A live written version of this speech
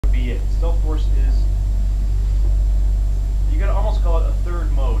be it. Stealth Force is, you gotta almost call it a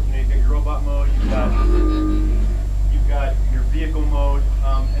third mode. You know, you've got your robot mode, you've got your vehicle mode,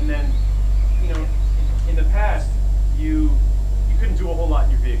 and then, you know, in the past, you couldn't do a whole lot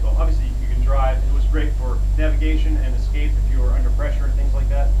in your vehicle. Obviously, you can drive. It was great for navigation and